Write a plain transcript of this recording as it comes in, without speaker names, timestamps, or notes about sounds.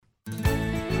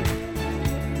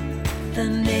The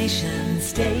Nation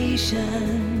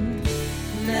Station,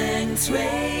 Manx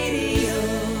Radio.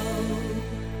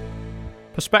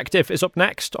 Perspective is up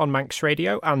next on Manx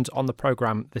Radio and on the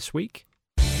programme this week.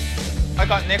 I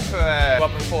got nicked for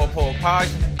what before pork pie.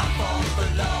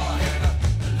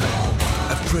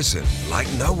 A prison like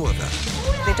no other.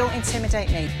 They don't intimidate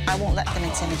me. I won't let them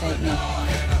intimidate me.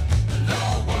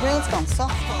 The world's gone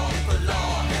soft.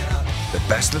 The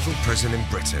best little prison in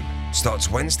Britain starts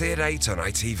Wednesday at 8 on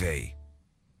ITV.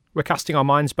 We're casting our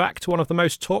minds back to one of the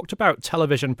most talked about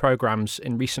television programmes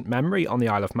in recent memory on the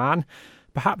Isle of Man,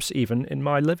 perhaps even in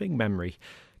my living memory.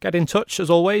 Get in touch, as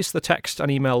always. The text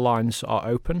and email lines are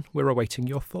open. We're awaiting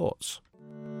your thoughts.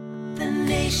 The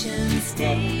Nation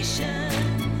Station,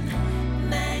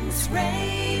 Manx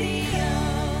Radio.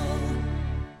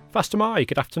 Fastamai,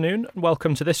 good afternoon, and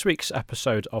welcome to this week's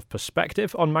episode of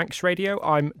Perspective on Manx Radio.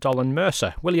 I'm Dolan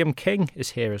Mercer. William King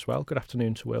is here as well. Good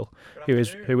afternoon to Will, who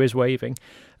is waving.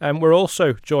 We're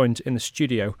also joined in the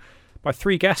studio by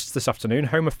three guests this afternoon: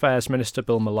 Home Affairs Minister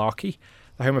Bill Malarkey,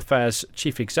 the Home Affairs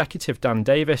Chief Executive Dan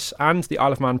Davis, and the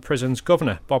Isle of Man Prisons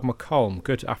Governor Bob McColm.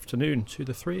 Good afternoon to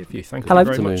the three of you. Thank you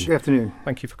very much. Good afternoon.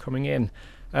 Thank you for coming in.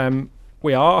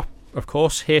 We are, of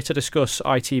course, here to discuss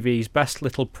ITV's Best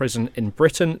Little Prison in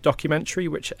Britain documentary,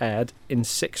 which aired in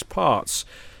 6 parts.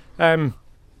 I'm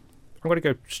going to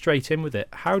go straight in with it.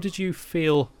 How did you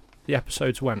feel the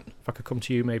episodes went? If I could come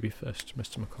to you maybe first,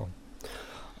 Mr.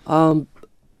 McColm.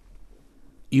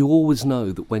 You always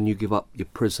know that when you give up your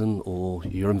prison or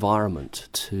your environment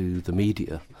to the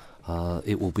media,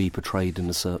 it will be portrayed in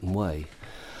a certain way.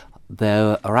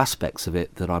 There are aspects of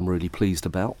it that I'm really pleased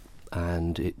about,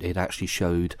 and it actually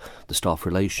showed the staff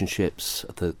relationships,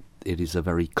 that it is a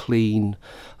very clean,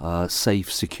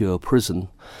 safe, secure prison.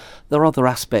 There are other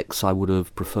aspects I would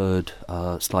have preferred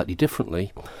slightly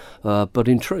differently, but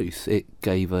in truth it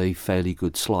gave a fairly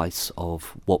good slice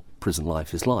of what prison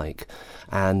life is like,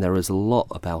 and there is a lot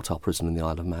about our prison in the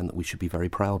Isle of Man that we should be very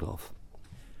proud of.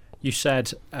 You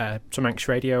said to Manx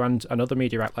Radio and other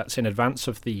media outlets in advance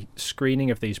of the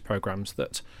screening of these programmes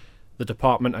that the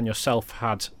department and yourself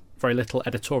had very little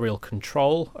editorial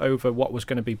control over what was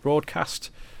going to be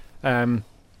broadcast.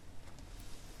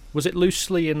 Was it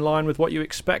loosely in line with what you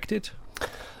expected?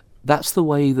 That's the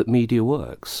way that media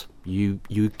works. You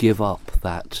give up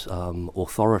that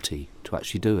authority to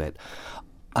actually do it.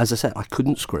 As I said, I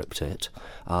couldn't script it.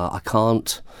 I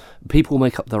can't. People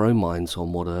make up their own minds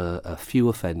on what a few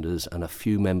offenders and a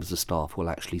few members of staff will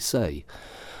actually say.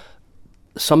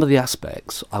 Some of the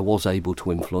aspects I was able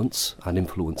to influence and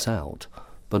influence out,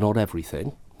 but not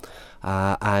everything.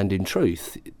 And in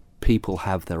truth, people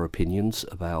have their opinions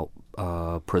about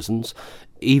prisons,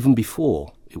 even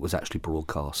before it was actually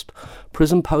broadcast.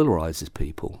 Prison polarises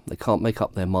people. They can't make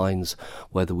up their minds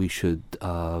whether we should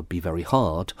be very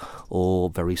hard or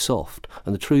very soft.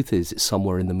 And the truth is, it's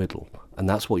somewhere in the middle, and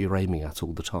that's what you're aiming at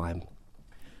all the time.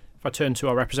 If I turn to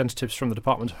our representatives from the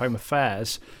Department of Home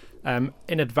Affairs, in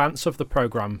advance of the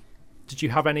programme, did you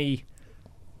have any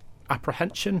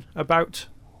apprehension about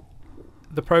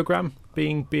the programme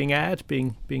being aired,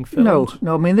 being filmed?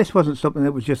 No. I mean, this wasn't something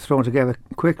that was just thrown together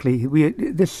quickly.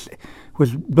 This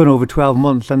was done over 12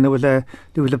 months, and there was a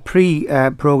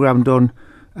pre-programme done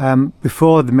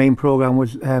before the main programme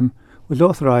was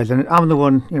authorised. And I'm the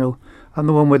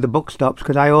one with the buck stops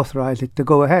because I authorised it to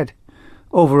go ahead.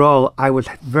 Overall, I was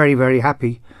very, very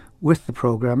happy with the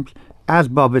programmes. As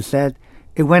Bob had said,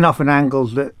 it went off in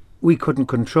angles that we couldn't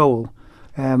control.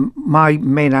 My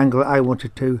main angle I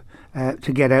wanted to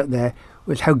get out there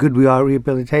was how good we are at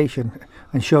rehabilitation,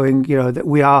 and showing that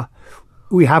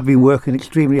we have been working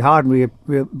extremely hard in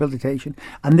rehabilitation,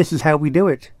 and this is how we do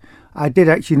it. I did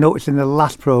actually notice in the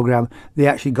last programme they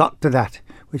actually got to that,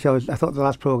 which I thought the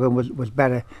last programme was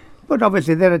better. But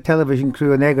obviously they're a television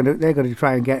crew, and they're going to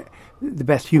try and get the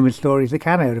best human stories they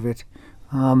can out of it.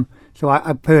 So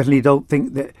I personally don't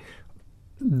think that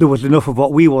there was enough of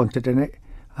what we wanted in it.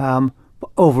 But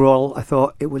overall, I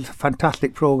thought it was a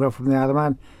fantastic programme from the Isle of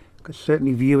Man, because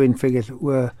certainly viewing figures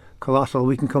were colossal.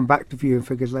 We can come back to viewing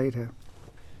figures later.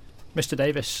 Mr.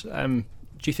 Davis, do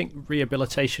you think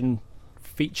rehabilitation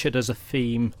featured as a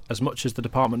theme as much as the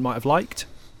department might have liked?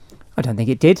 I don't think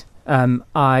it did.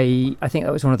 I think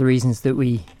that was one of the reasons that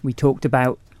we talked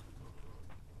about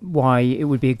why it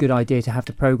would be a good idea to have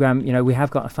the programme. We have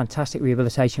got a fantastic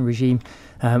rehabilitation regime.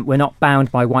 We're not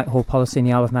bound by Whitehall policy in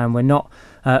the Isle of Man. We're not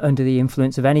under the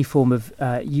influence of any form of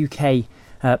UK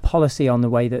policy on the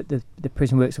way that the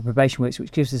prison works or probation works,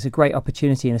 which gives us a great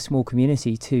opportunity in a small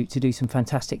community to do some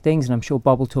fantastic things. And I'm sure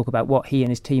Bob will talk about what he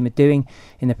and his team are doing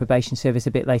in the probation service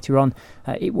a bit later on.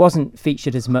 It wasn't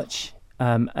featured as much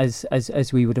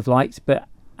as we would have liked, but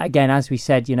again, as we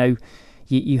said,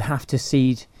 you have to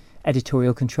cede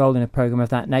editorial control in a programme of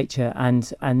that nature,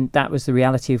 and that was the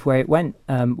reality of where it went.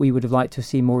 We would have liked to have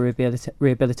seen more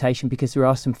rehabilitation, because there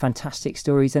are some fantastic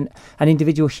stories and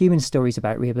individual human stories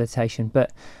about rehabilitation,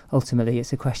 but ultimately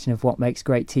it's a question of what makes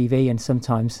great TV, and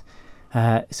sometimes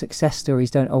success stories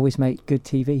don't always make good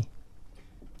TV.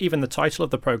 Even the title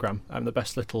of the programme, The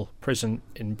Best Little Prison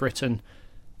in Britain,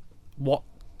 what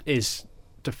is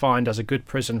defined as a good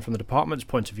prison from the department's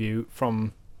point of view,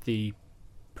 from the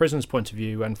prison's point of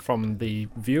view, and from the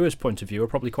viewer's point of view, are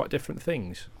probably quite different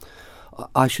things.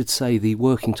 I should say the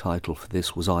working title for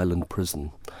this was Island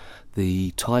Prison.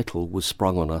 The title was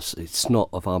sprung on us. It's not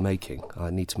of our making. I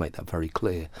need to make that very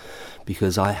clear,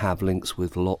 because I have links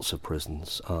with lots of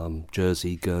prisons,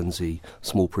 Jersey, Guernsey,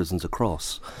 small prisons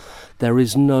across. There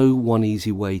is no one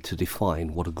easy way to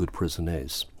define what a good prison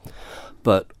is.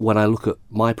 But when I look at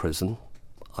my prison,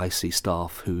 I see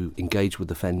staff who engage with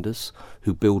offenders,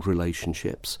 who build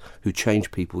relationships, who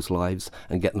change people's lives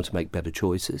and get them to make better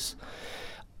choices.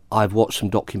 I've watched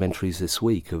some documentaries this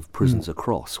week of prisons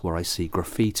across where I see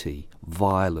graffiti,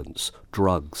 violence,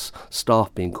 drugs,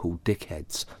 staff being called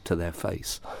dickheads to their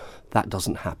face. That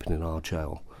doesn't happen in our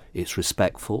jail. It's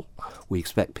respectful, we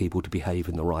expect people to behave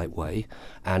in the right way,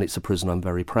 and it's a prison I'm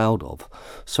very proud of.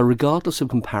 So regardless of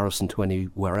comparison to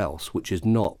anywhere else, which is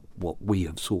not what we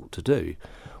have sought to do,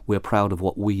 we're proud of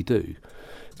what we do.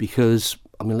 Because,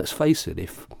 let's face it,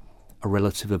 if a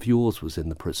relative of yours was in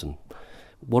the prison,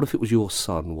 what if it was your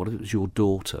son? What if it was your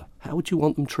daughter? How would you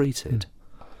want them treated?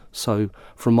 So,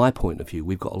 from my point of view,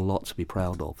 we've got a lot to be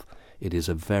proud of. It is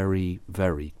a very,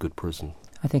 very good prison.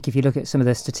 I think if you look at some of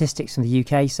the statistics from the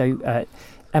UK, so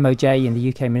MOJ in the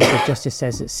UK Ministry of Justice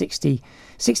says that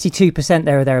 62%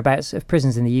 there or thereabouts of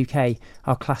prisons in the UK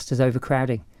are classed as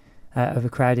overcrowded.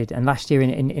 And last year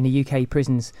in the UK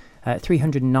prisons,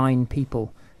 309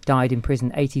 people died in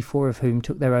prison, 84 of whom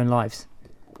took their own lives.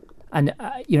 And,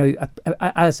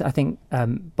 as I think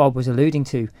Bob was alluding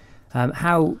to,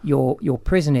 how your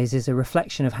prison is a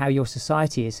reflection of how your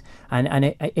society is.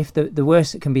 And if the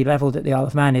worst that can be levelled at the Isle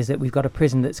of Man is that we've got a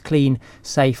prison that's clean,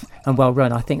 safe and well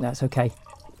run, I think that's okay.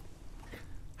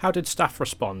 How did staff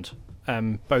respond,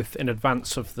 both in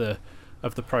advance of the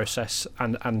process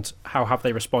and how have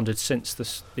they responded since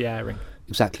the airing?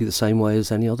 Exactly the same way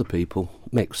as any other people,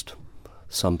 mixed.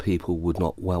 Some people would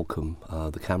not welcome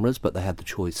the cameras, but they had the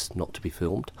choice not to be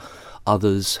filmed.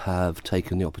 Others have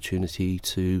taken the opportunity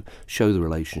to show the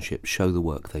relationship, show the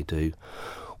work they do.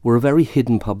 We're a very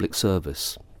hidden public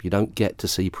service. You don't get to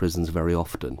see prisons very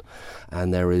often,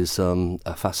 and there is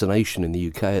a fascination in the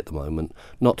UK at the moment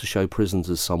not to show prisons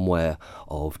as somewhere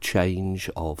of change,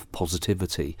 of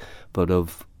positivity, but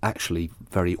of actually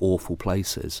very awful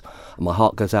places. And my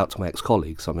heart goes out to my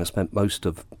ex-colleagues. I spent most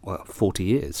of 40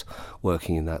 years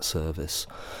working in that service.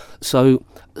 So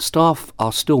staff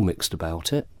are still mixed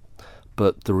about it,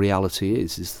 but the reality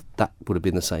is that would have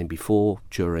been the same before,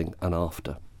 during and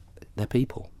after. They're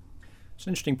people. It's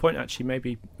an interesting point, actually.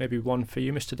 Maybe one for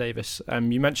you, Mr. Davis.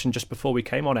 You mentioned just before we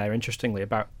came on air, interestingly,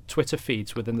 about Twitter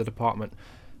feeds within the department.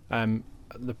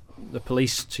 The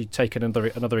police, to take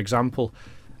another example,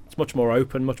 it's much more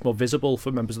open, much more visible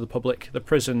for members of the public. The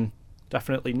prison,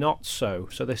 definitely not so.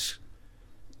 So this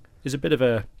is a bit of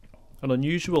an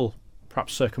unusual,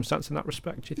 perhaps, circumstance in that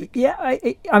respect, do you think? Yeah,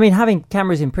 I mean, having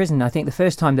cameras in prison, I think the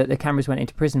first time that the cameras went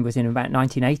into prison was in about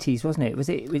 1980s, wasn't it? Was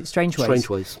it Strangeways?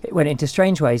 Strangeways. It went into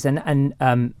Strangeways, and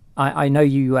I know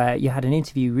you had an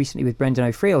interview recently with Brendan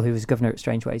O'Friel, who was governor at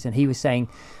Strangeways, and he was saying,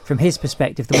 from his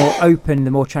perspective, the more open,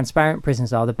 the more transparent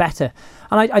prisons are, the better.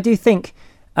 And I do think,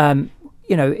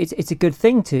 it's a good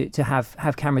thing to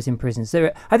have cameras in prisons.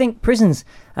 I think prisons,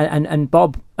 and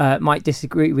Bob might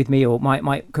disagree with me or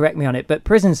might correct me on it, but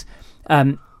prisons,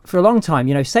 for a long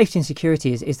time, safety and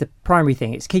security is the primary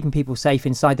thing. It's keeping people safe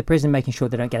inside the prison, making sure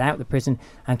they don't get out of the prison,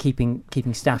 and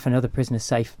keeping staff and other prisoners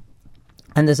safe.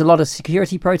 And there's a lot of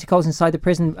security protocols inside the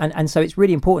prison, and so it's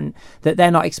really important that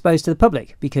they're not exposed to the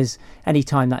public, because any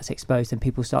time that's exposed, then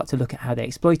people start to look at how they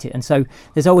exploit it. And so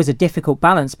there's always a difficult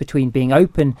balance between being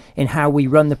open in how we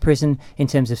run the prison in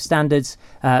terms of standards,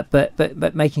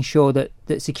 but making sure that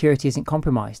security isn't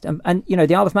compromised. And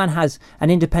the Isle of Man has an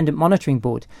independent monitoring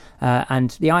board,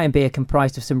 and the IMB are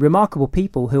comprised of some remarkable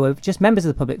people who are just members of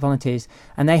the public, volunteers,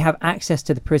 and they have access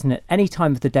to the prison at any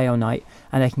time of the day or night,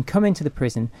 and they can come into the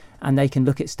prison and they can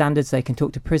look at standards. They can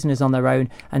talk to prisoners on their own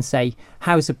and say,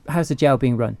 how's the jail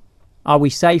being run? Are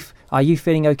we safe? Are you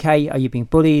feeling okay? Are you being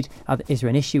bullied? Is there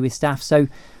an issue with staff? So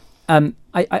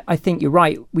I think you're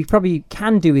right. We probably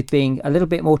can do with being a little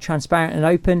bit more transparent and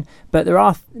open, but there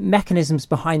are mechanisms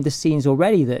behind the scenes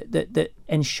already that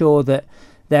ensure that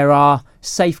there are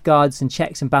safeguards and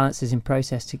checks and balances in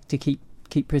process to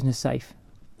keep prisoners safe.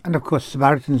 And of course,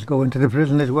 Samaritans go into the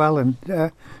prison as well, and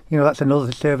that's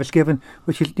another service given,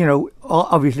 which is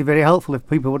obviously very helpful if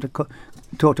people want to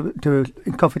talk to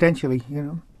confidentially.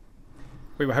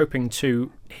 We were hoping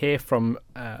to hear from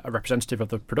a representative of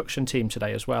the production team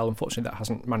today as well. Unfortunately, that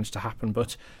hasn't managed to happen.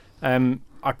 But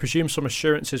I presume some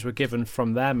assurances were given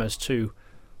from them as to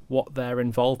what their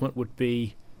involvement would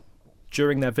be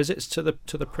during their visits to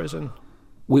the prison.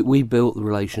 We built the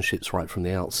relationships right from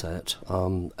the outset.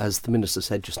 As the Minister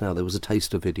said just now, there was a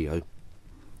taster video.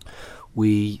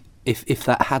 If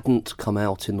that hadn't come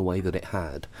out in the way that it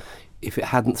had, if it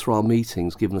hadn't through our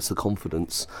meetings given us the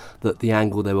confidence that the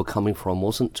angle they were coming from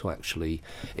wasn't to actually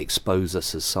expose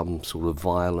us as some sort of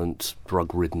violent,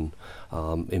 drug-ridden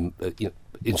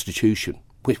institution,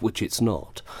 which it's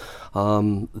not,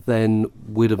 then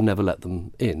we'd have never let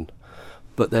them in.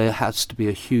 But there has to be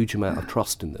a huge amount of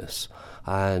trust in this,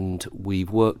 and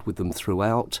we've worked with them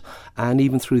throughout and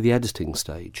even through the editing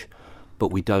stage,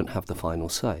 but we don't have the final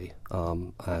say,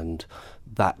 and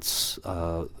that's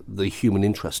the human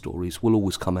interest stories will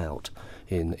always come out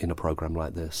in a programme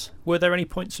like this. Were there any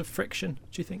points of friction,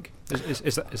 do you think?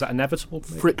 Is that inevitable?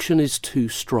 Maybe? Friction is too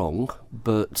strong,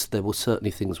 but there were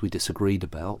certainly things we disagreed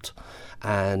about,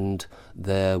 and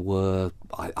there were,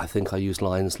 I think I used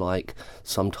lines like,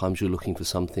 sometimes you're looking for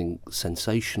something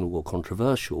sensational or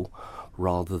controversial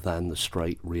rather than the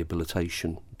straight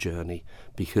rehabilitation journey,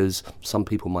 because some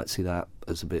people might see that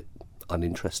as a bit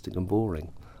uninteresting and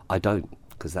boring. I don't,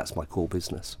 because that's my core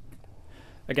business.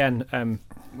 Again,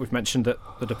 we've mentioned that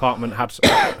the department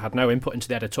had no input into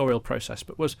the editorial process,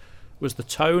 but was the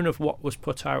tone of what was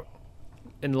put out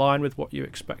in line with what you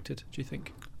expected, do you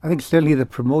think? I think certainly the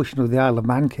promotion of the Isle of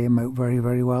Man came out very,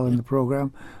 very well in the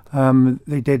programme.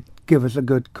 They did give us a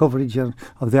good coverage of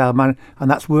the Isle of Man, and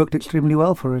that's worked extremely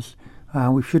well for us.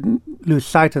 We shouldn't lose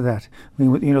sight of that. I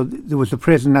mean, there was the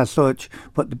prison as such,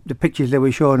 but the pictures they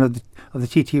were showing of the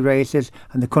TT races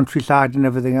and the countryside and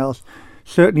everything else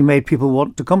certainly made people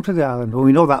want to come to the island. Well,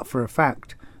 we know that for a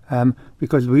fact,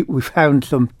 because we found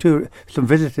some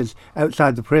visitors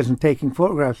outside the prison taking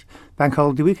photographs bank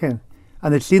holiday weekend,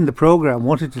 and they'd seen the programme,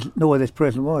 wanted to know where this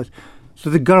prison was. So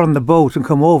they got on the boat and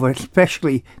come over,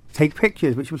 especially to take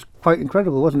pictures, which was quite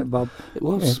incredible, wasn't it, Bob? It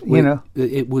was.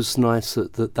 It was nice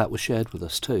that was shared with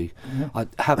us too. Yeah.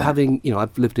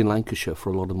 I've lived in Lancashire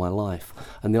for a lot of my life,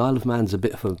 and the Isle of Man's a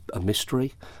bit of a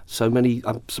mystery.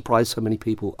 I'm surprised so many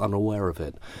people are unaware of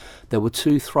it. There were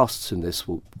two thrusts in this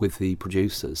with the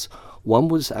producers. One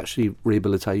was actually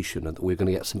rehabilitation, and that we're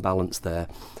going to get some balance there.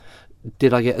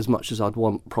 Did I get as much as I'd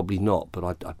want? Probably not, but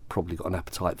I'd probably got an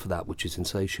appetite for that, which is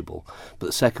insatiable. But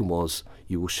the second was,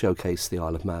 you will showcase the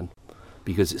Isle of Man,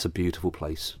 because it's a beautiful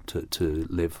place to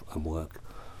live and work.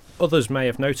 Others may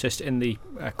have noticed in the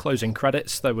closing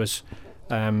credits there was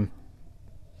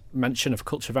mention of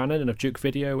Culturvannon and of Duke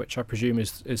Video, which I presume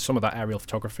is some of that aerial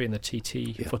photography and the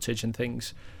TT footage and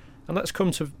things. And let's come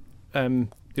to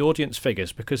the audience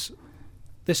figures, because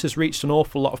this has reached an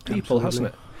awful lot of people, hasn't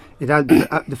it? It had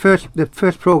the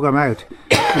first programme out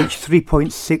reached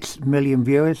 3.6 million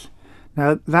viewers.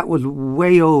 Now that was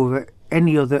way over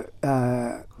any other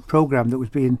programme that was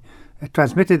being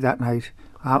transmitted that night.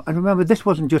 And remember, this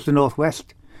wasn't just the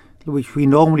Northwest, which we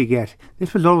normally get.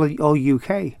 This was all UK.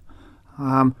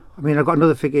 I've got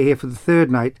another figure here for the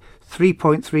third night: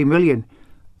 3.3 million.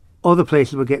 Other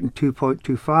places were getting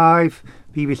 2.25.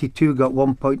 BBC Two got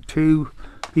 1.2.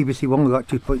 BBC One got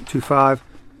 2.25.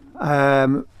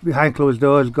 Behind closed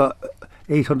doors got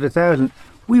 800,000.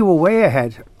 We were way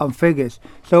ahead on figures.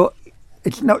 So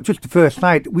it's not just the first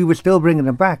night. We were still bringing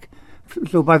them back.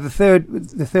 So by the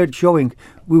third showing,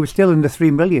 we were still in the 3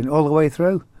 million all the way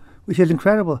through, which is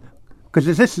incredible. Because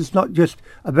this is not just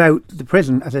about the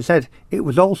prison. As I said, it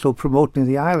was also promoting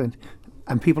the island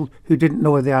and people who didn't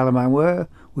know where the Isle of Man were.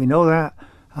 We know that.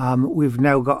 We've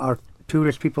now got our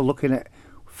tourist people looking at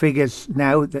figures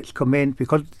now that's come in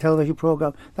because of the television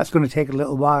programme. That's going to take a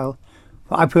little while,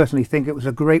 but I personally think it was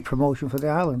a great promotion for the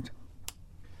island.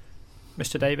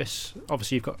 Mr. Davis,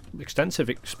 obviously you've got extensive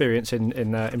experience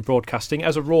in broadcasting.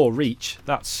 As a raw reach,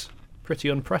 that's pretty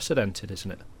unprecedented,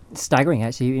 isn't it? Staggering,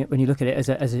 actually, when you look at it as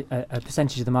a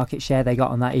percentage of the market share they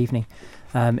got on that evening.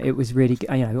 It was really,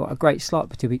 a great slot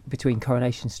between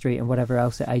Coronation Street and whatever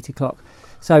else at 8 o'clock.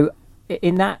 So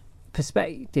in that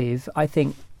perspective, I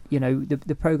think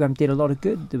the programme did a lot of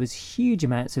good. There was huge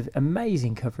amounts of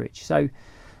amazing coverage. So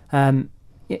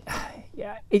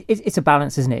it's a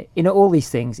balance, isn't it? In all these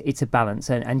things, it's a balance,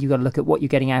 and you've got to look at what you're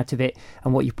getting out of it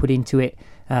and what you put into it.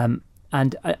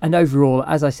 And overall,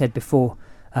 as I said before,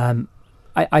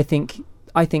 I think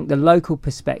I think the local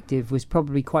perspective was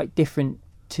probably quite different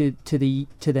to the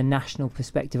national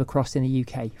perspective across in the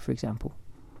UK, for example.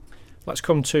 Let's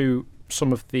come to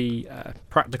some of the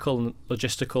practical and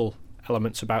logistical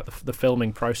elements about the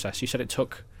filming process. You said it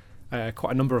took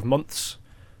quite a number of months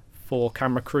for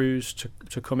camera crews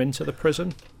to come into the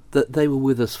prison. They were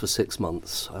with us for 6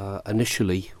 months.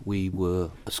 Initially, we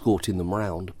were escorting them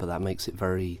round, but that makes it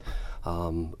very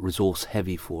resource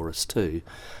heavy for us too.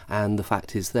 And the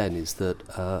fact is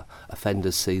that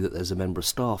offenders see that there's a member of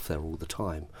staff there all the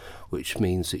time, which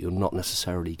means that you'll not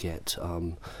necessarily get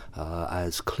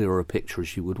as clear a picture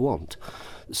as you would want.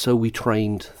 So we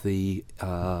trained the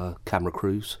camera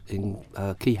crews in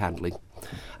key handling,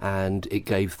 and it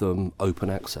gave them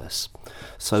open access.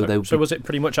 So was it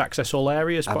pretty much access all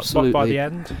areas by the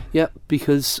end? Yeah,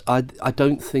 because I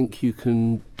don't think you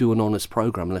can do an honest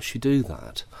programme unless you do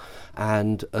that.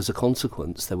 And as a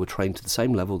consequence, they were trained to the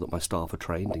same level that my staff are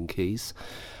trained in Keys.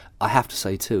 I have to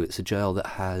say too, it's a jail that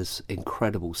has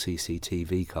incredible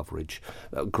CCTV coverage,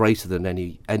 greater than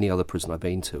any other prison I've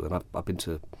been to, and I've been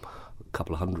to a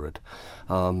couple of hundred.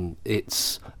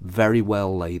 It's very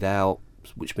well laid out,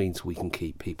 which means we can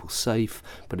keep people safe,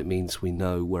 but it means we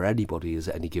know where anybody is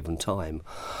at any given time.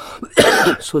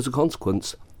 So as a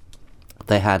consequence,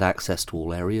 they had access to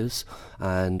all areas,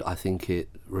 and I think it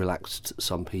relaxed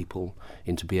some people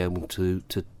into being able to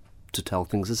tell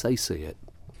things as they see it.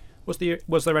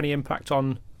 Was there any impact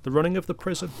on the running of the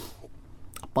prison?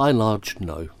 By and large,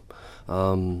 no.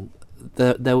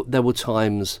 There were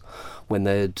times when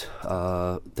they'd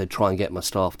try and get my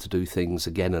staff to do things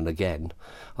again and again,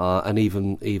 and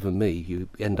even me, you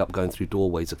end up going through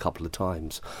doorways a couple of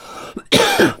times.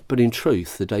 But in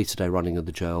truth, the day-to-day running of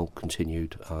the jail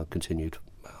continued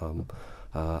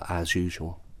as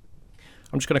usual.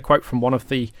 I'm just going to quote from one of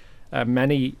the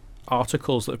many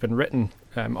articles that have been written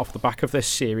off the back of this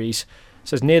series. It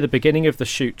says, near the beginning of the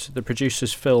shoot, the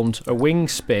producers filmed a wing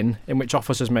spin in which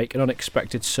officers make an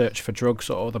unexpected search for drugs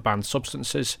or other banned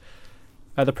substances.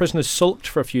 The prisoners sulked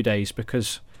for a few days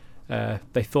because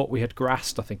they thought we had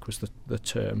grassed, I think was the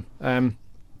term.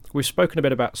 We've spoken a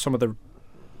bit about some of the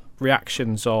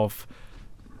reactions of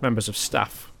members of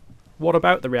staff. What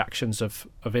about the reactions of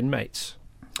inmates?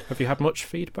 Have you had much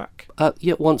feedback?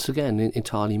 Yeah, once again,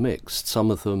 entirely mixed. Some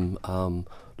of them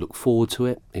looked forward to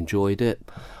it, enjoyed it.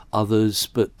 Others,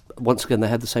 but once again, they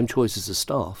had the same choice as the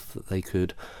staff, that they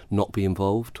could not be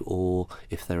involved, or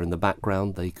if they're in the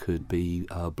background, they could be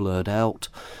blurred out.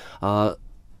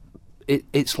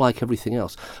 It's like everything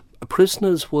else.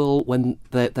 Prisoners will, when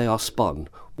they are spun,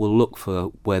 will look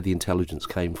for where the intelligence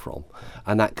came from,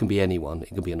 and that can be anyone. It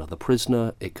can be another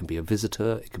prisoner, it can be a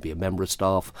visitor, it can be a member of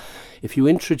staff. If you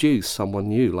introduce someone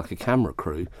new, like a camera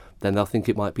crew, then they'll think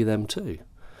it might be them too.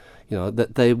 You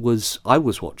know, I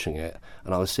was watching it,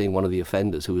 and I was seeing one of the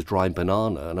offenders who was drying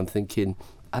banana, and I'm thinking,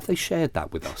 have they shared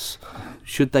that with us?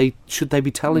 Should they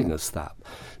be telling us that?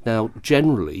 Now,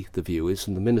 generally, the view is,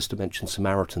 and the Minister mentioned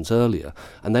Samaritans earlier,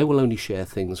 and they will only share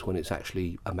things when it's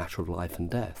actually a matter of life and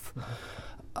death.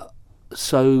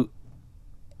 So,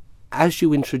 as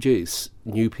you introduce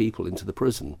new people into the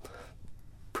prison,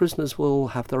 prisoners will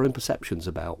have their own perceptions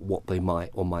about what they might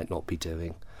or might not be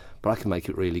doing. But I can make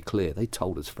it really clear, they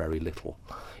told us very little.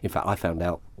 In fact, I found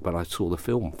out when I saw the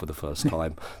film for the first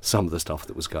time some of the stuff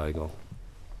that was going on.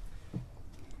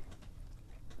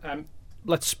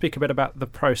 Let's speak a bit about the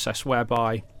process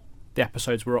whereby the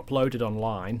episodes were uploaded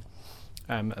online,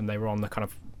 and they were on the kind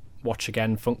of watch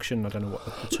again function. I don't know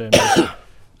what the term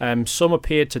is. Some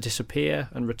appeared to disappear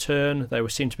and return. There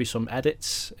seemed to be some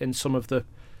edits in some of the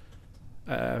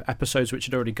episodes which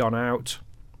had already gone out.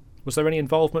 Was there any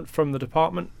involvement from the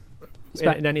department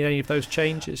in any of those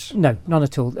changes? No, none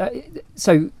at all.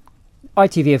 So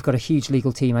ITV have got a huge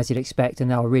legal team, as you'd expect, and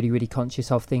they are really, really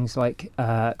conscious of things like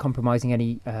compromising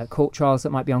any court trials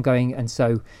that might be ongoing. And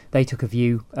so they took a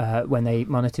view when they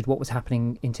monitored what was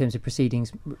happening in terms of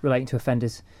proceedings relating to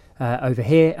offenders over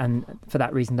here, and for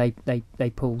that reason they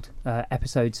pulled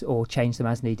episodes or changed them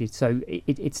as needed. So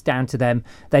it's down to them.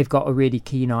 They've got a really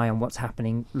keen eye on what's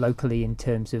happening locally in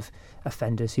terms of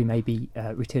offenders who may be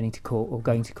returning to court or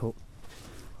going to court.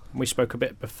 We spoke a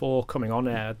bit before coming on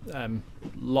air.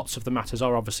 Lots of the matters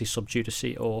are obviously sub judice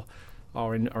or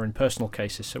are in personal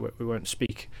cases, so we won't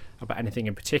speak about anything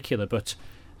in particular. But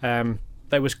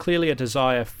there was clearly a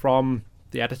desire from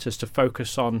the editors to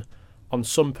focus on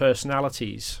some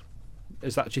personalities.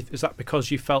 Is that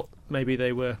because you felt maybe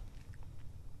they were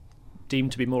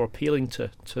deemed to be more appealing to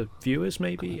viewers,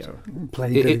 maybe?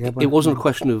 It wasn't a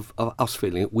question of us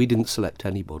feeling it. We didn't select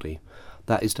anybody.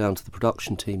 That is down to the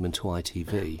production team and to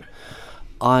ITV.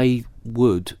 I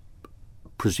would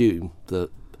presume that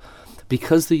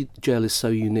because the jail is so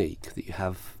unique that you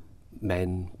have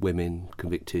men, women,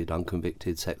 convicted,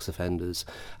 unconvicted, sex offenders,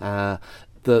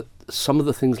 that some of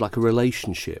the things like a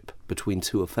relationship between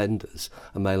two offenders,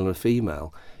 a male and a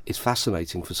female, is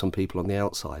fascinating for some people on the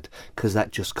outside, because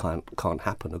that just can't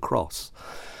happen across.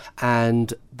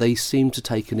 And they seem to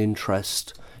take an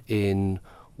interest in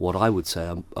what I would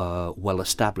say are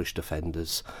well-established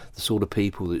offenders, the sort of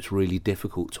people that it's really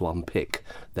difficult to unpick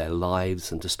their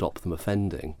lives and to stop them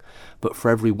offending. But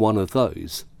for every one of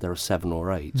those, there are 7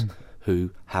 or 8 who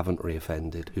haven't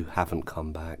reoffended, who haven't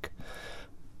come back.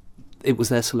 It was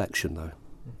their selection, though.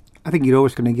 I think you're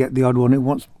always going to get the odd one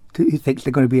who thinks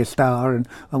they're going to be a star and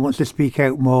wants to speak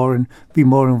out more and be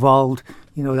more involved.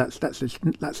 You know,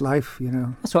 that's life. You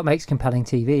know, that's what makes compelling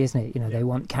TV, isn't it? You know, they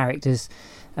want characters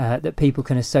that people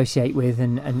can associate with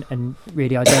and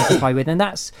really identify with, and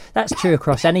that's true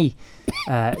across any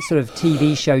sort of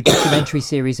TV show, documentary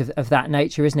series of that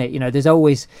nature, isn't it? You know, there's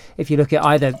always, if you look at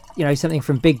either, you know, something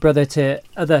from Big Brother to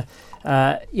other,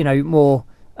 you know, more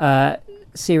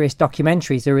serious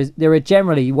documentaries, there are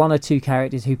generally 1 or 2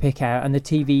 characters who pick out, and the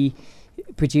TV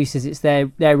producers, it's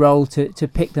their role to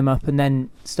pick them up and then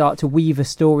start to weave a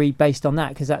story based on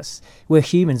that, because we're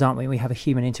humans, aren't we? We have a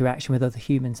human interaction with other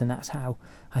humans, and that's how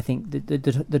I think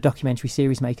the documentary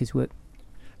series makers work.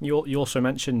 You also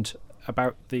mentioned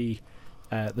about the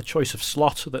choice of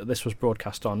slot that this was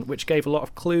broadcast on, which gave a lot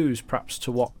of clues perhaps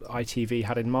to what ITV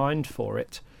had in mind for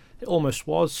it. It almost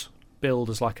was billed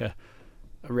as like a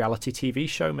reality TV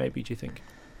show, maybe, do you think?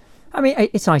 I mean,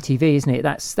 it's ITV, isn't it?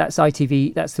 That's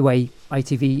ITV. That's the way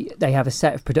ITV. They have a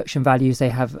set of production values. They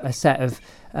have a set of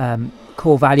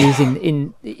core values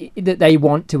in that they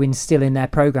want to instill in their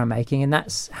program making, and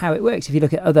that's how it works. If you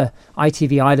look at other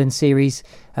ITV Island series,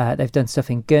 they've done stuff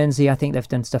in Guernsey. I think they've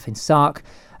done stuff in Sark,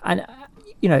 and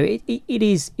you know, it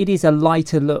is a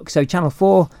lighter look. So Channel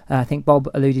 4, I think Bob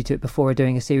alluded to it before, are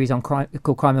doing a series on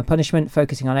called Crime and Punishment,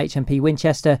 focusing on HMP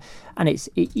Winchester, and it's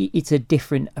a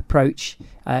different approach.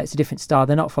 It's a different style.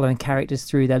 They're not following characters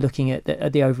through. They're looking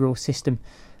at the overall system,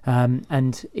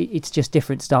 and it's just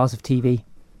different styles of TV.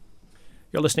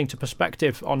 You're listening to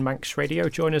Perspective on Manx Radio.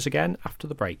 Join us again after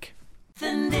the break.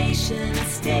 The Nation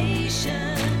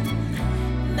Station,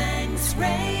 Manx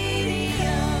Radio.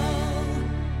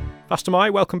 Faster Mai,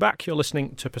 welcome back. You're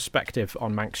listening to Perspective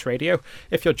on Manx Radio.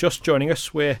 If you're just joining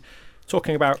us, we're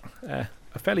talking about a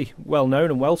fairly well-known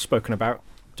and well-spoken about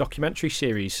documentary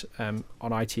series on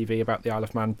ITV about the Isle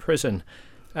of Man prison.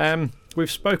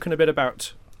 We've spoken a bit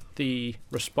about the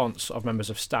response of members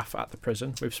of staff at the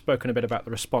prison. We've spoken a bit about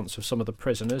the response of some of the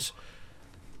prisoners.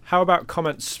 How about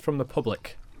comments from the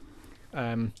public?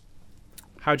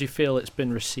 How do you feel it's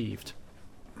been received?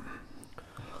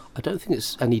 I don't think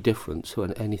it's any different to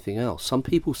anything else. Some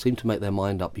people seem to make their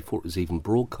mind up before it was even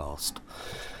broadcast.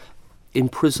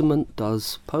 Imprisonment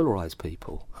does polarise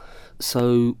people.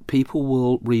 So people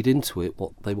will read into it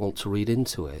what they want to read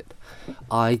into it.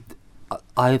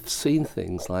 I've seen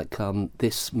things like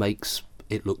this makes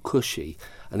it look cushy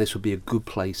and this would be a good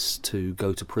place to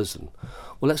go to prison.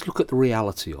 Well, let's look at the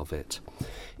reality of it.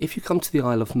 If you come to the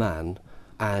Isle of Man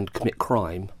and commit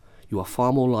crime, you are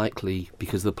far more likely,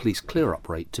 because of the police clear-up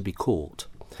rate, to be caught.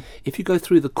 If you go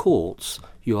through the courts,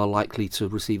 you are likely to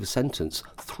receive a sentence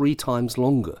 3 times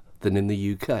longer than in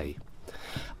the UK.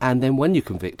 And then when you're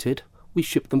convicted, we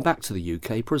ship them back to the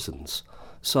UK prisons.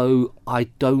 So I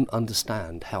don't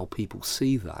understand how people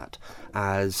see that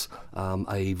as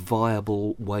a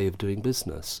viable way of doing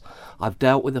business. I've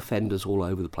dealt with offenders all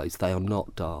over the place. They are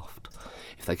not daft.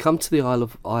 If they come to the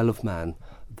Isle of Man,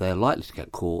 they're likely to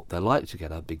get caught, they're likely to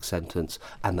get a big sentence,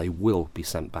 and they will be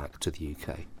sent back to the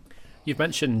UK. You've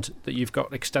mentioned that you've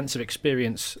got extensive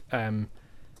experience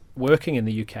working in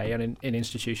the UK and in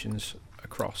institutions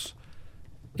across.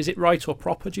 Is it right or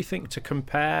proper, do you think, to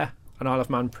compare an Isle of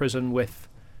Man prison with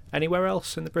anywhere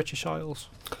else in the British Isles?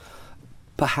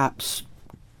 Perhaps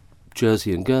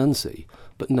Jersey and Guernsey,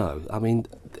 but no. I mean,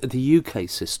 the UK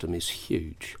system is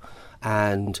huge,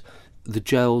 and the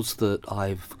jails that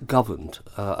I've governed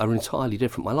are entirely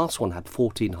different. My last one had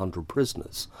 1,400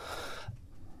 prisoners.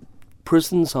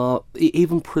 Prisons are,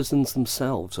 even prisons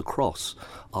themselves across,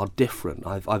 are different.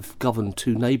 I've governed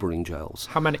 2 neighbouring jails.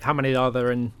 How many are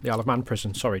there in the Isle of Man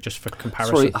prison? Sorry, just for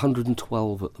comparison. Sorry,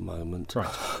 112 at the moment.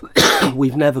 Right.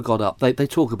 We've never got up. They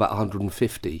talk about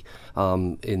 150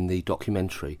 in the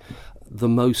documentary. The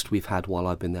most we've had while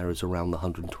I've been there is around the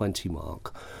 120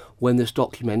 mark. When this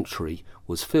documentary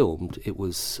was filmed, it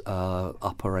was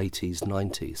upper 80s,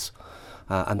 90s.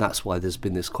 And that's why there's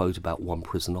been this quote about 1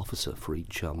 prison officer for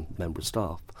each member of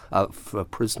staff, for a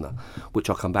prisoner,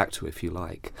 which I'll come back to if you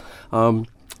like.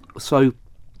 So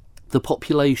the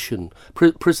population,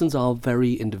 prisons are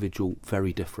very individual,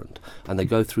 very different, and they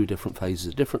go through different phases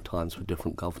at different times with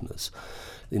different governors.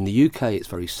 In the UK, it's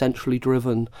very centrally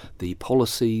driven. The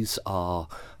policies are,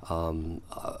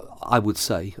 I would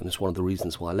say, and it's one of the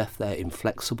reasons why I left there,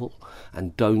 inflexible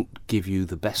and don't give you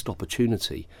the best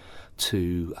opportunity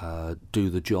to do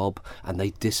the job, and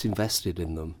they disinvested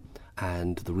in them.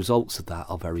 And the results of that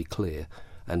are very clear.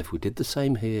 And if we did the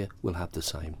same here, we'll have the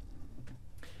same.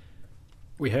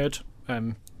 We heard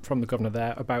from the Governor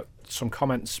there about some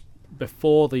comments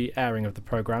before the airing of the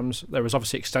programmes. There was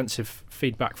obviously extensive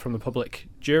feedback from the public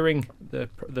during the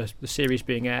series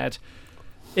being aired.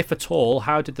 If at all,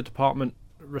 how did the department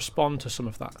respond to some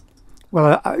of that?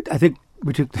 Well, I think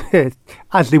we took,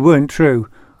 as they weren't true,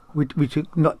 we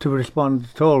took not to respond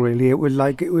at all, really. It was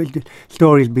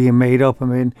stories being made up. I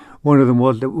mean, one of them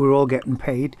was that we were all getting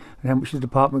paid, and how much the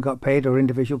department got paid or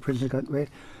individual prisoners got paid.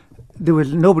 There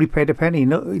was nobody paid a penny.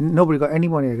 Nobody got any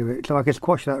money out of it. So I could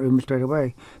squash that rumour straight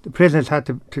away. The prisoners had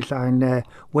to sign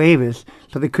waivers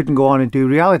so they couldn't go on and do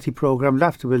reality programmes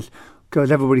afterwards,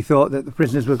 because everybody thought that the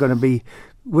prisoners were going to be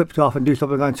whipped off and do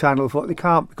something on Channel 4. They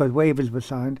can't, because waivers were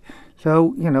signed.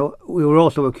 So, we were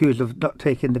also accused of not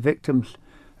taking the victims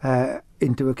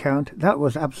into account. That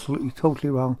was absolutely,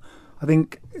 totally wrong. I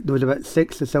think there was about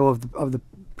 6 or so of the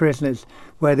prisoners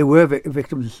where there were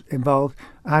victims involved,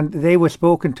 and they were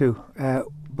spoken to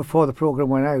before the programme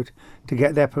went out to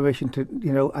get their permission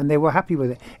to, and they were happy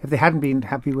with it. If they hadn't been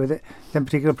happy with it, then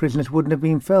particular prisoners wouldn't have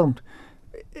been filmed.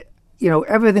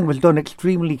 Everything was done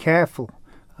extremely careful.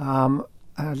 As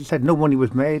I said, no money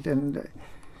was made, and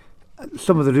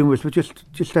some of the rumours were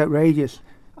just outrageous.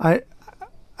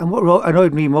 And what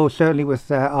annoyed me most, certainly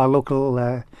with our local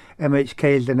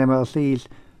MHKs and MLCs,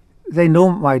 they know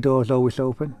my door's always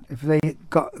open. If they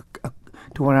got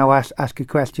to want to ask a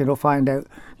question or find out,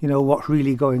 what's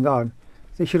really going on,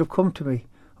 they should have come to me.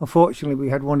 Unfortunately, we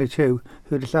had 1 or 2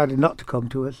 who decided not to come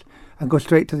to us and go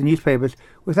straight to the newspapers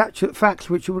with actual facts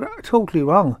which were totally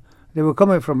wrong. They were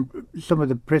coming from some of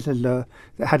the prisoners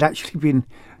that had actually been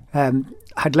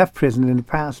had left prison in the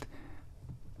past,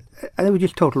 and they were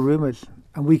just total rumours.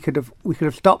 And we could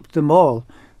have stopped them all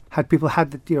had people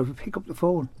had to pick up the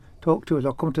phone, talk to us,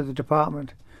 or come to the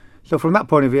department. So from that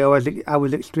point of view, I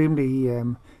was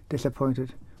extremely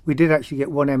disappointed. We did actually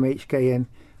get one MHK in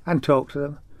and talk to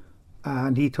them,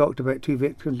 and he talked about 2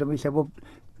 victims, and we said, well,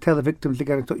 tell the victims to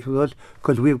get in touch with us,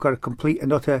 because we've got a complete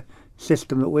and utter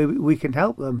system that we can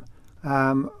help them.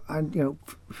 And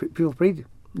feel free.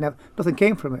 Nothing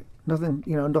came from it.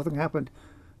 Nothing happened.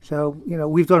 So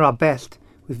we've done our best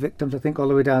with victims, I think, all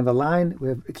the way down the line.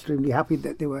 We're extremely happy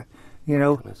that they were, in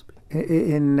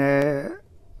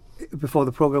before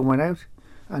the programme went out,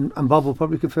 and Bob will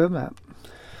probably confirm that.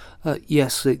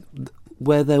 Yes,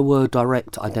 where there were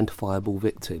direct identifiable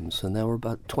victims, and there were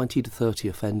about 20 to 30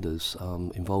 offenders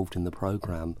involved in the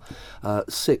programme,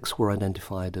 6 were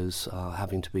identified as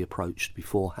having to be approached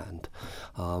beforehand,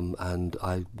 and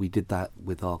we did that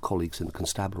with our colleagues in the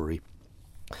constabulary.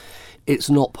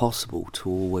 It's not possible to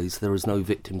always, there is no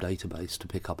victim database to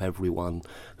pick up everyone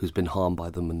who's been harmed by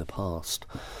them in the past.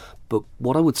 But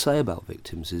what I would say about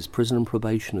victims is Prison and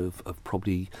Probation have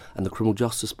probably, and the Criminal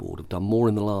Justice Board, have done more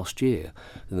in the last year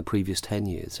than the previous 10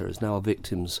 years. There is now a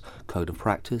Victims Code of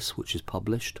Practice, which is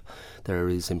published. There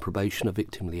is in probation a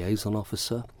Victim Liaison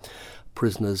Officer.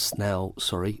 Victims now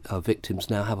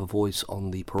have a voice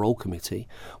on the parole committee,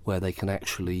 where they can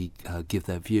actually give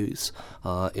their views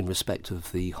in respect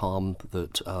of the harm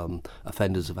that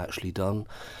offenders have actually done.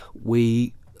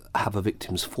 We have a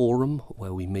victims forum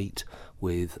where we meet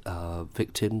with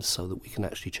victims so that we can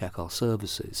actually check our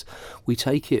services. We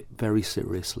take it very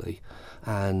seriously,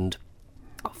 and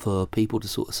for people to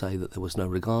sort of say that there was no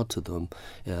regard to them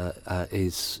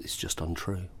is just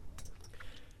untrue.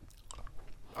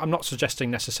 I'm not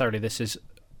suggesting necessarily this is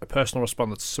a personal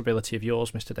responsibility of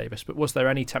yours, Mr. Davis, but was there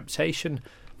any temptation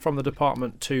from the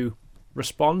department to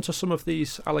respond to some of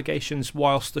these allegations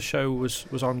whilst the show was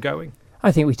ongoing?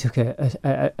 I think we took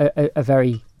a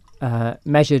very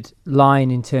measured line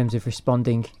in terms of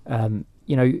responding.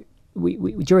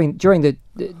 We during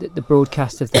the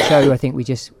broadcast of the show, I think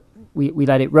we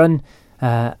let it run.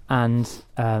 And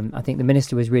I think the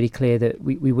Minister was really clear that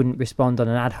we wouldn't respond on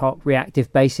an ad hoc,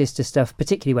 reactive basis to stuff,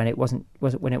 particularly when it wasn't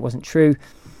true.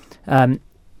 Prison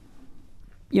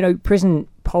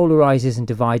polarises and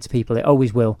divides people. It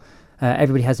always will.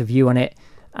 Everybody has a view on it,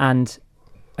 and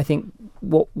I think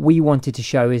what we wanted to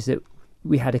show is that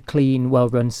we had a clean,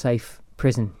 well-run, safe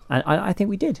prison, and I think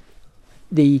we did.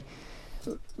 The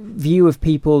view of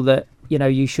people that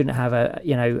you shouldn't have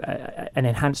an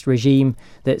enhanced regime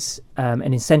that's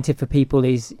an incentive for people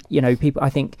is, people,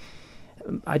 I think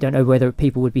I don't know whether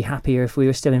people would be happier if we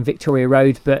were still in Victoria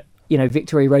Road, but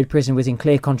Victoria Road Prison was in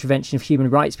clear contravention of human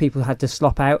rights. People had to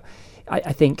slop out.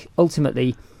 I think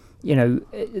ultimately,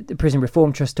 the Prison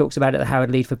Reform Trust talks about it, the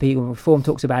Howard League for Penal Reform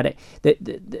talks about it, that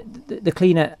the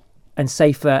cleaner and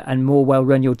safer and more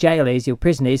well-run your jail is, your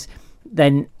prison is,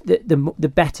 then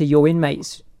the better your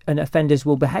inmates and offenders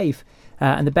will behave,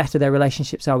 and the better their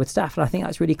relationships are with staff. And I think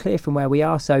that's really clear from where we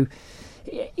are. So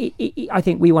I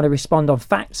think we want to respond on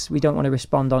facts. We don't want to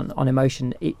respond on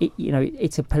emotion.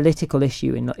 It's a political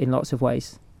issue in lots of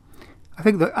ways. I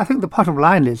think the bottom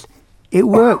line is it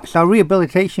works. Our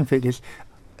rehabilitation figures,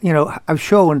 have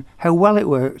shown how well it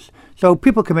works. So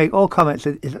people can make all comments.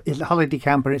 It's a holiday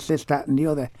camper. It's this, that, and the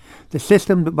other. The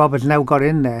system that Bob has now got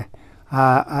in there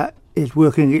is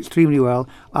working extremely well.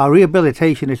 Our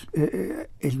rehabilitation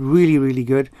is really, really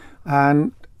good,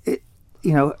 and it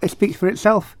speaks for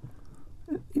itself.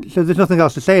 So there's nothing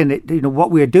else to say in it.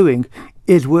 What we're doing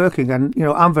is working, and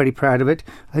I'm very proud of it.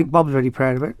 I think Bob's very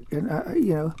proud of it.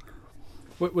 And,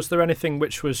 Was there anything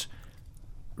which was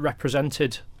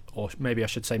represented, or maybe I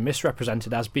should say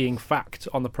misrepresented, as being fact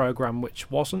on the programme which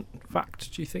wasn't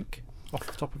fact, do you think, off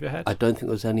the top of your head? I don't think there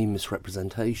was any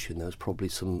misrepresentation. There was probably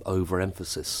some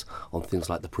overemphasis on things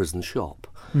like the prison shop.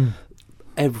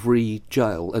 Every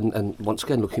jail, and once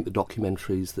again looking at the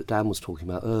documentaries that Dan was talking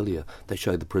about earlier, they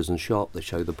show the prison shop, they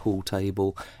show the pool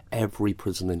table. Every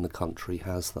prison in the country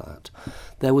has that.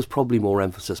 There was probably more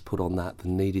emphasis put on that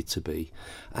than needed to be,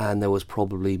 and there was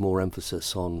probably more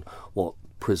emphasis on what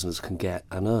prisoners can get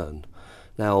and earn.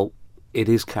 Now, it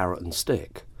is carrot and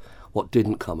stick. What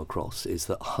didn't come across is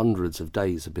that hundreds of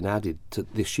days have been added to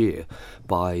this year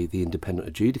by the independent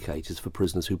adjudicators for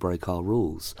prisoners who break our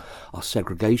rules. Our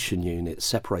segregation unit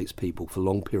separates people for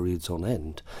long periods on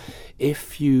end.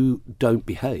 If you don't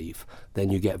behave, then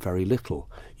you get very little.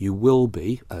 You will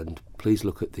be, and please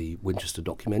look at the Winchester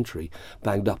documentary,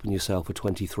 banged up in your cell for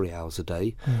 23 hours a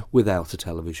day, without a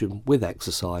television, with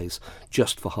exercise,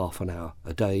 just for half an hour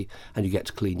a day, and you get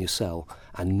to clean your cell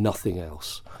and nothing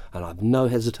else. And I have no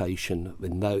hesitation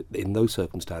in those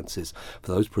circumstances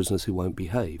for those prisoners who won't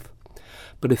behave.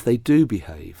 But if they do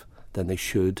behave, then they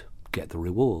should get the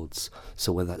rewards.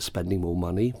 So whether that's spending more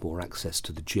money, more access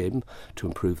to the gym to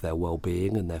improve their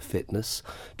well-being and their fitness,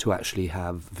 to actually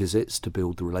have visits to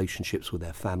build the relationships with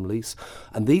their families.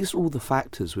 And these are all the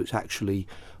factors which actually,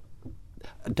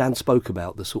 Dan spoke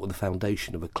about the sort of the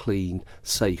foundation of a clean,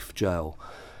 safe jail.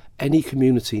 Any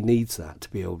community needs that to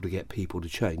be able to get people to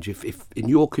change. If in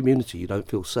your community you don't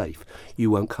feel safe,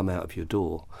 you won't come out of your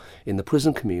door. In the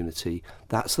prison community,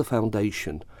 that's the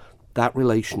foundation. That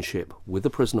relationship with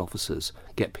the prison officers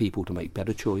get people to make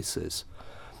better choices.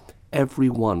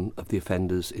 Every one of the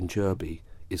offenders in Derby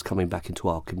is coming back into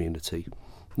our community.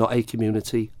 Not a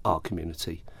community, our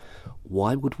community.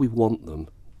 Why would we want them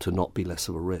to not be less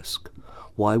of a risk?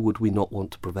 Why would we not want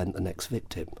to prevent the next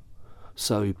victim?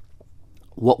 So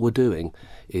what we're doing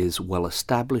is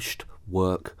well-established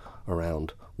work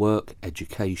around work,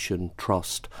 education,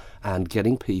 trust, and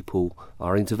getting people,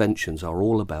 our interventions are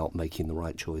all about making the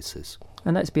right choices.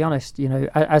 And let's be honest,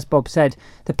 as Bob said,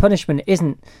 the punishment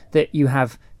isn't that you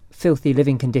have filthy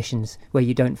living conditions where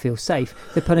you don't feel safe.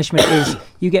 The punishment is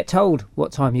you get told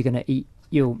what time you're going to eat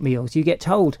your meals. You get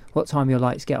told what time your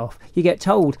lights get off. You get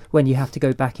told when you have to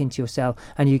go back into your cell,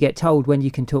 and you get told when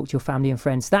you can talk to your family and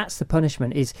friends. That's the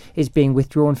punishment, is being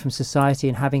withdrawn from society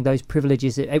and having those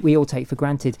privileges that we all take for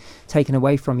granted taken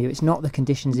away from you. It's not the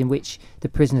conditions in which the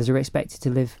prisoners are expected to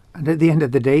live. And at the end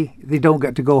of the day, they don't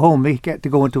get to go home. They get to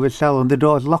go into a cell and the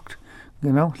door's locked,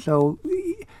 So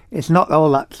it's not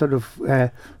all that sort of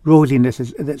rosiness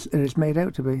that it's made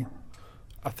out to be.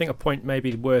 I think a point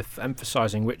maybe worth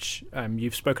emphasising, which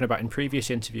you've spoken about in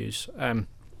previous interviews,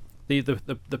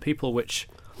 the people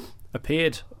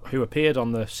who appeared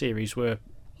on the series were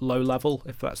low level,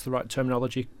 if that's the right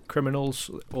terminology, criminals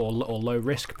or low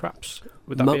risk, perhaps.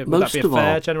 Would that be a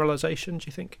fair generalisation, do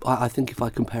you think? I think if I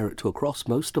compare it to across,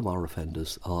 most of our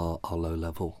offenders are low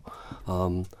level.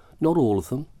 Not all of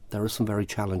them. There are some very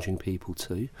challenging people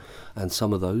too, and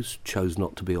some of those chose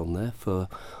not to be on there for,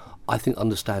 I think,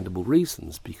 understandable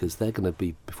reasons, because they're going to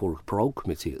be before a parole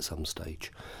committee at some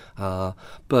stage.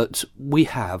 But we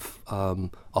have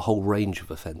a whole range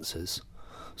of offences.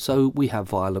 So we have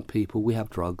violent people, we have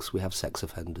drugs, we have sex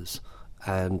offenders,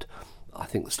 and I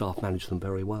think the staff manage them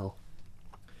very well.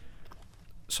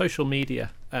 Social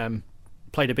media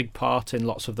played a big part in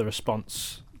lots of the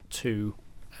response to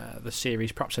the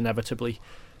series, perhaps inevitably,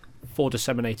 for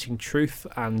disseminating truth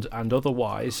and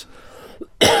otherwise.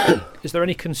 Is there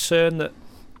any concern that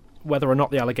whether or not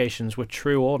the allegations were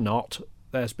true or not,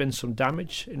 there's been some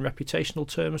damage in reputational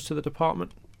terms to the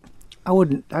department?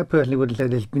 I personally wouldn't say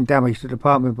there's been damage to the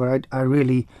department, but I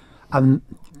really am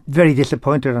very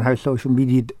disappointed on how social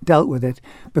media dealt with it.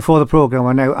 Before the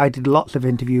programme, I did lots of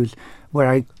interviews where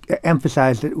I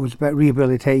emphasised that it was about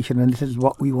rehabilitation, and this is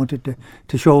what we wanted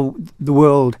to show the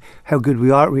world, how good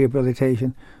we are at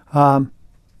rehabilitation.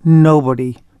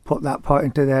 Nobody put that part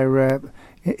into their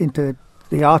into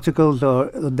the articles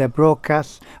or their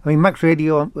broadcasts. I mean, Max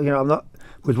Radio,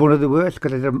 was one of the worst,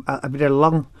 because I did a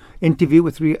long interview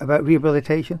about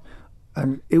rehabilitation,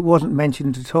 and it wasn't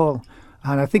mentioned at all.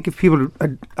 And I think if people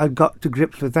had got to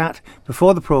grips with that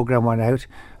before the programme went out,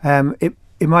 it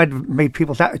might have made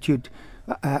people's attitude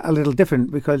a little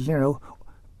different, because,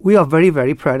 we are very,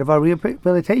 very proud of our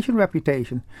rehabilitation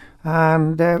reputation.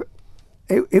 And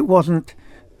it wasn't,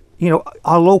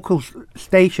 our local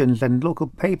stations and local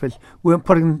papers weren't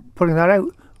putting that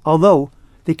out, although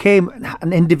they came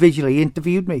and individually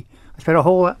interviewed me. I spent a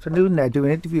whole afternoon there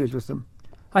doing interviews with them.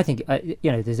 I think,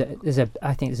 there's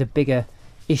a bigger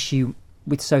issue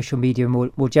with social media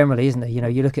more generally, isn't there?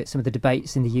 You look at some of the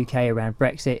debates in the UK around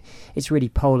Brexit, it's really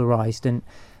polarised, and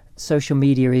social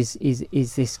media is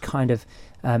this kind of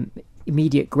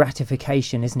immediate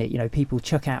gratification, isn't it? People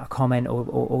chuck out a comment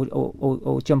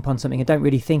or jump on something and don't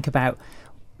really think about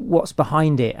what's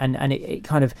behind it, and it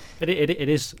kind of... It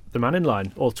is the man in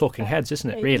line, all talking heads,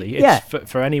 isn't it, really? It's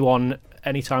for anyone,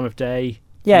 any time of day,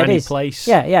 any place.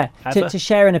 Yeah. To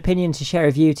share an opinion, to share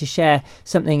a view, to share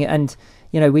something, and...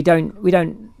 we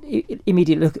don't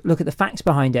immediately look at the facts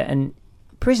behind it. And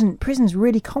prison's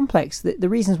really complex. The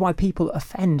reasons why people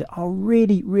offend are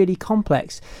really, really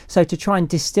complex. So to try and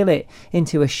distill it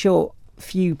into a short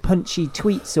few punchy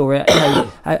tweets or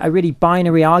a really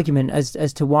binary argument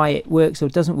as to why it works or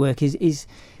doesn't work is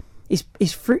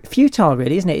futile,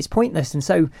 really, isn't it? It's pointless. And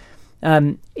so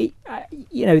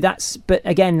but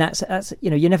again, that's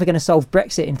you're never going to solve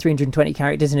Brexit in 320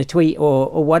 characters in a tweet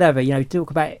or whatever. Talk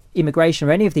about immigration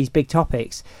or any of these big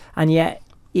topics, and yet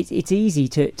it's easy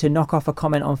to knock off a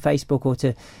comment on Facebook or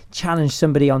to challenge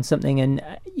somebody on something, and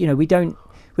we don't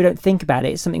think about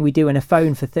it. It's something we do in a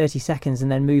phone for 30 seconds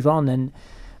and then move on. And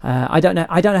I don't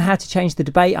know how to change the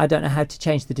debate. I don't know how to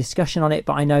change the discussion on it,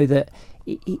 but I know that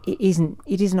it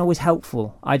isn't always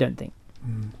helpful, I don't think.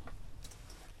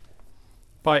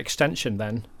 By extension,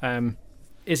 then,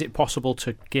 is it possible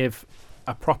to give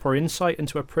a proper insight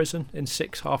into a prison in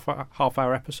 6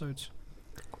 half-hour episodes?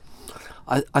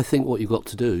 I think what you've got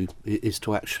to do is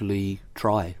to actually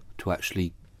try to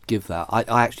actually give that. I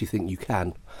actually think you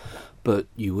can, but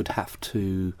you would have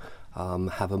to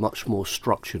have a much more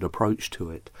structured approach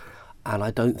to it. And I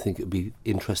don't think it would be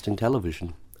interesting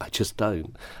television. I just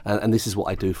don't. And this is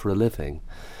what I do for a living.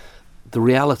 The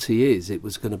reality is it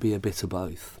was going to be a bit of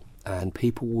both. And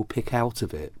people will pick out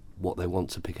of it what they want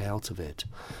to pick out of it.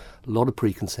 A lot of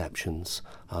preconceptions,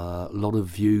 a lot of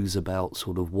views about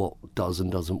sort of what does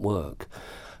and doesn't work.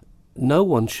 No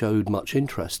one showed much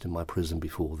interest in my prison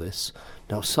before this.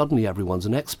 Now suddenly everyone's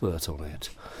an expert on it.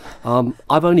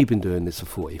 I've only been doing this for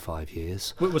 45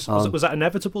 years. Was that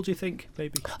inevitable, do you think,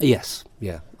 maybe? Yes,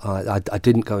 yeah. I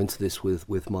didn't go into this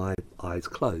with my eyes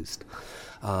closed.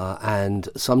 And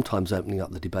sometimes opening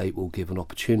up the debate will give an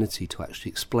opportunity to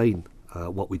actually explain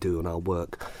what we do in our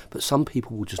work. But some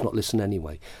people will just not listen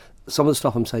anyway. Some of the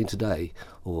stuff I'm saying today,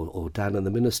 or Dan and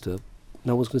the Minister,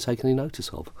 no one's going to take any notice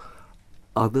of.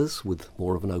 Others, with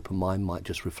more of an open mind, might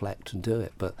just reflect and do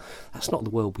it. But that's not the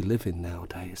world we live in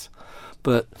nowadays.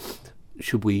 But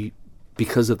should we,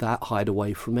 because of that, hide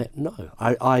away from it? No.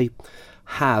 I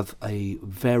have a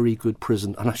very good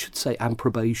prison, and I should say, and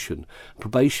probation.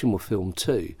 Probation were filmed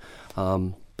too,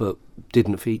 but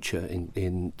didn't feature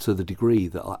in to the degree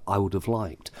that I would have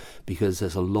liked, because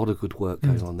there's a lot of good work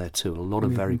going on there too, and a lot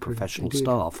of very professional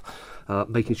staff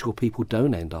making sure people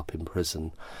don't end up in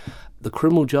prison. The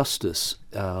criminal justice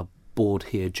board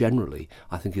here generally,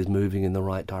 I think, is moving in the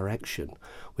right direction.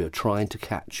 We are trying to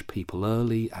catch people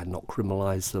early and not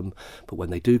criminalise them, but when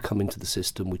they do come into the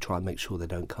system, we try and make sure they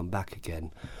don't come back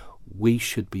again. We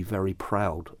should be very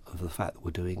proud of the fact that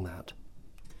we're doing that.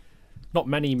 Not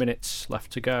many minutes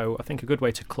left to go. I think a good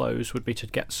way to close would be to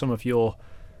get some of your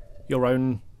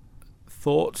own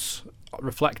thoughts,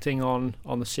 reflecting on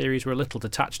the series. We're a little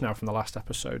detached now from the last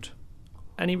episode.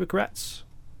 Any regrets?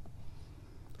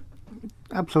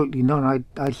 Absolutely none.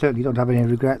 I certainly don't have any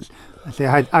regrets. I say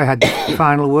I had the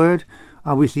final word.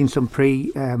 We've seen some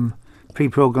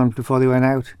pre-programs before they went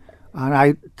out, and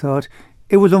I thought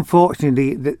it was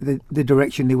unfortunately the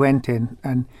direction they went in.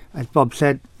 And as Bob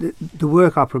said, the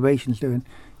work our probation's doing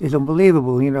is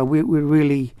unbelievable. We're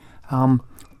really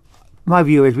my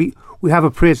view is we have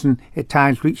a prison at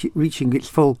times reaching its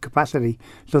full capacity.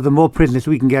 So the more prisoners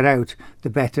we can get out, the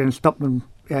better, and stop them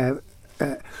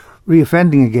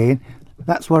reoffending again.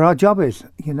 That's what our job is,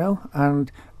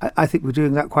 and I think we're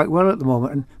doing that quite well at the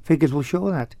moment, and figures will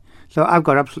show that. So I've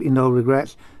got absolutely no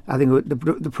regrets. I think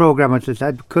the programme, as I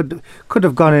said, could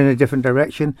have gone in a different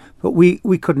direction, but we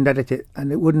couldn't edit it,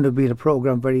 and it wouldn't have been a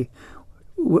programme very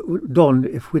done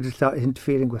if we'd have started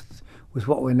interfering with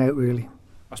what went out, really.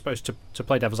 I suppose to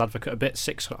play devil's advocate a bit,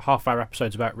 6 half-hour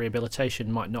episodes about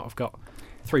rehabilitation might not have got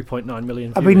 3.9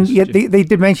 million viewers. I mean, yeah, they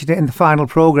did mention it in the final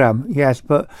programme, yes,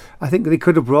 but I think they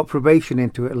could have brought probation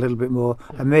into it a little bit more,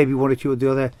 and maybe one or two of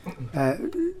the other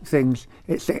things.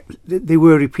 They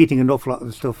were repeating an awful lot of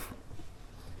the stuff.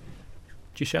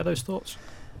 Do you share those thoughts?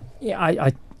 Yeah,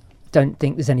 I don't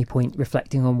think there's any point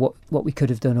reflecting on what we could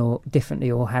have done or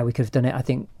differently or how we could have done it. I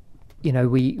think,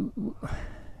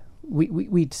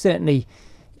 we'd certainly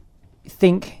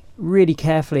think really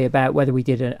carefully about whether we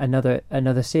did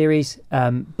another series,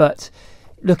 but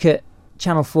look at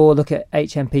Channel 4, look at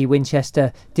HMP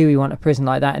Winchester. Do we want a prison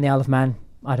like that in the Isle of Man?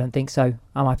 I don't think so.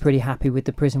 Am I pretty happy with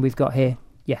the prison we've got here?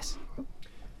 Yes.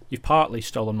 You've partly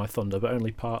stolen my thunder, but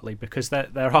only partly, because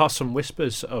there are some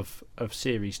whispers of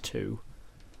Series 2.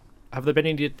 Have there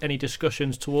been any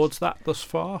discussions towards that thus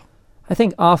far? I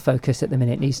think our focus at the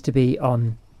minute needs to be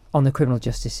on the criminal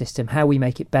justice system, how we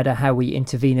make it better, how we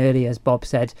intervene early, as Bob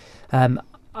said.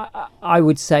 I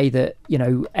would say that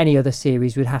any other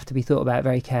series would have to be thought about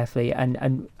very carefully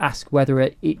and ask whether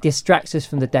it distracts us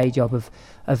from the day job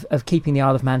of keeping the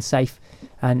Isle of Man safe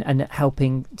and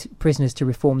helping prisoners to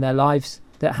reform their lives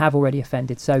that have already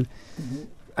offended. So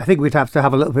I think we'd have to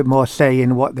have a little bit more say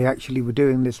in what they actually were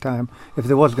doing this time. If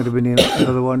there was going to be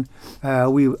another one, I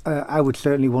would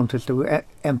certainly want us to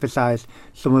emphasise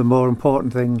some of the more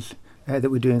important things that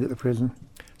we're doing at the prison.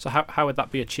 So how would that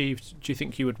be achieved? Do you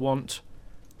think you would want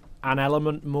an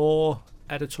element more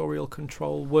editorial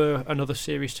control were another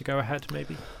series to go ahead,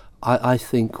 maybe? I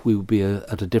think we would be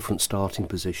at a different starting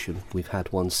position. We've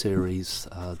had one series.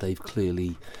 They've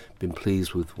clearly been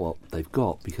pleased with what they've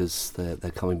got because they're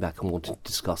coming back and wanting to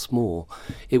discuss more.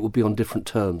 It would be on different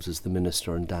terms, as the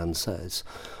Minister and Dan says.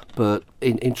 But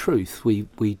in truth, we're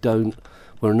in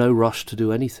no rush to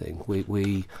do anything.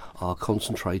 We are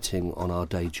concentrating on our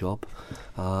day job,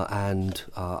 and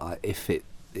if it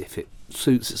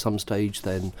suits at some stage,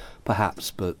 then perhaps,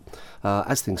 but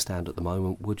as things stand at the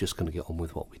moment, we're just going to get on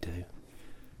with what we do.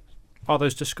 Are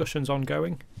those discussions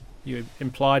ongoing? You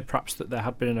implied perhaps that there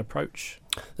had been an approach.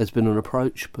 There's been an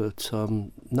approach, but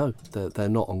no, they're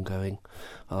not ongoing.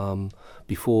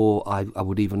 Before I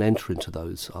would even enter into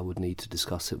those, I would need to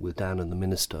discuss it with Dan and the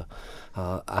Minister.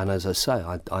 And as I say,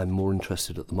 I'm more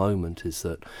interested at the moment is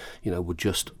that, we're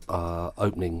just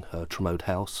opening Tremode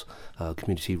House,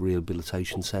 Community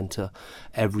Rehabilitation Centre.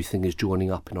 Everything is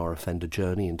joining up in our offender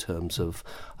journey in terms of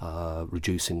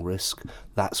reducing risk.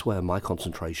 That's where my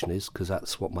concentration is, because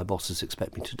that's what my bosses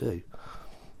expect me to do.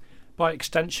 By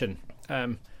extension,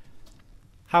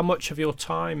 how much of your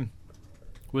time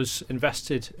was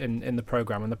invested in the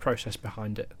programme and the process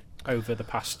behind it over the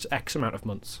past X amount of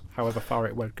months, however far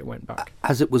it went back?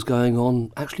 As it was going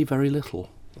on, actually very little.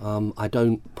 I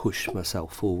don't push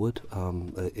myself forward.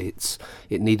 It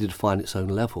needed to find its own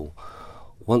level.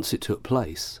 Once it took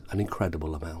place, an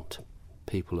incredible amount.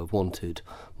 People have wanted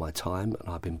my time, and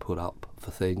I've been put up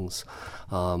for things,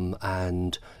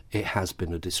 and it has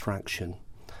been a distraction.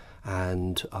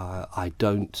 And I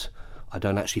don't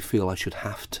actually feel I should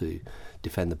have to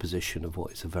defend the position of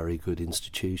what is a very good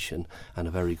institution and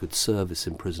a very good service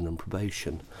in prison and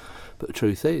probation. But the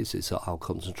truth is that I'll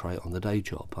concentrate on the day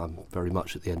job. I'm very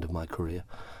much at the end of my career,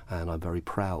 and I'm very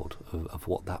proud of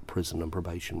what that prison and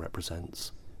probation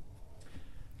represents.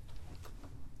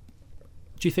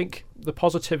 Do you think the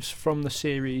positives from the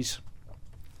series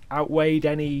outweighed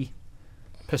any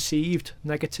perceived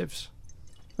negatives?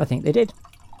 I think they did.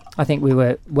 I think we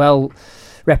were well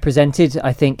represented.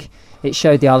 I think it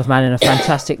showed the Isle of Man in a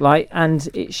fantastic light, and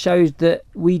it showed that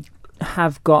we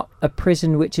have got a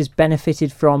prison which has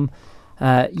benefited from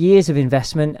years of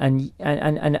investment and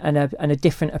a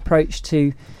different approach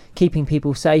to keeping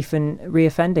people safe and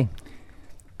reoffending.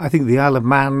 I think the Isle of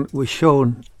Man was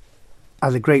shown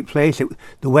as a great place.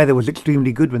 The weather was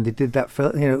extremely good when they did that.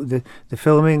 The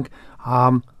filming.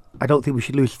 I don't think we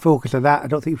should lose focus of that. I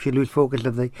don't think we should lose focus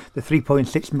of the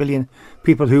 3.6 million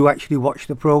people who actually watch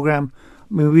the programme.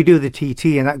 I mean, we do the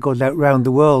TT and that goes out round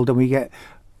the world, and we get,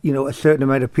 a certain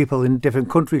amount of people in different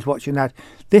countries watching that.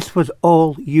 This was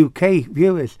all UK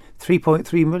viewers,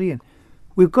 3.3 million.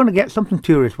 We're going to get something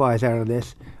tourist-wise out of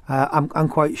this. I'm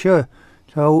quite sure.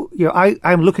 So,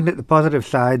 I'm looking at the positive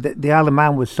side that the Isle of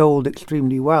Man was sold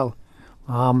extremely well.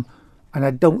 And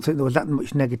I don't think there was that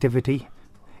much negativity.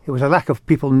 It was a lack of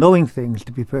people knowing things,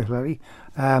 to be perfectly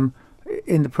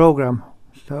in the programme.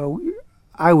 So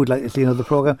I would like to see another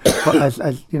programme, but as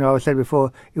I said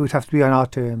before, it would have to be on our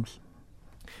terms.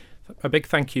 A big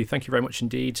thank you very much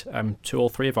indeed to all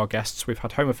three of our guests. We've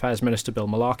had Home Affairs Minister Bill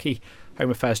Malarkey,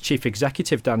 Home Affairs Chief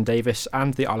Executive Dan Davis,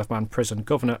 and the Isle of Man Prison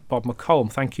Governor Bob McCollum.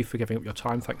 Thank you for giving up your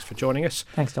time. Thanks for joining us.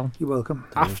 Thanks, Don. You're welcome.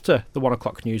 After the 1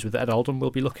 o'clock news with Ed Oldham,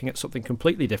 we'll be looking at something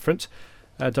completely different,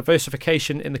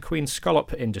 diversification in the Queen's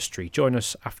scallop industry. Join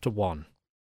us after 1.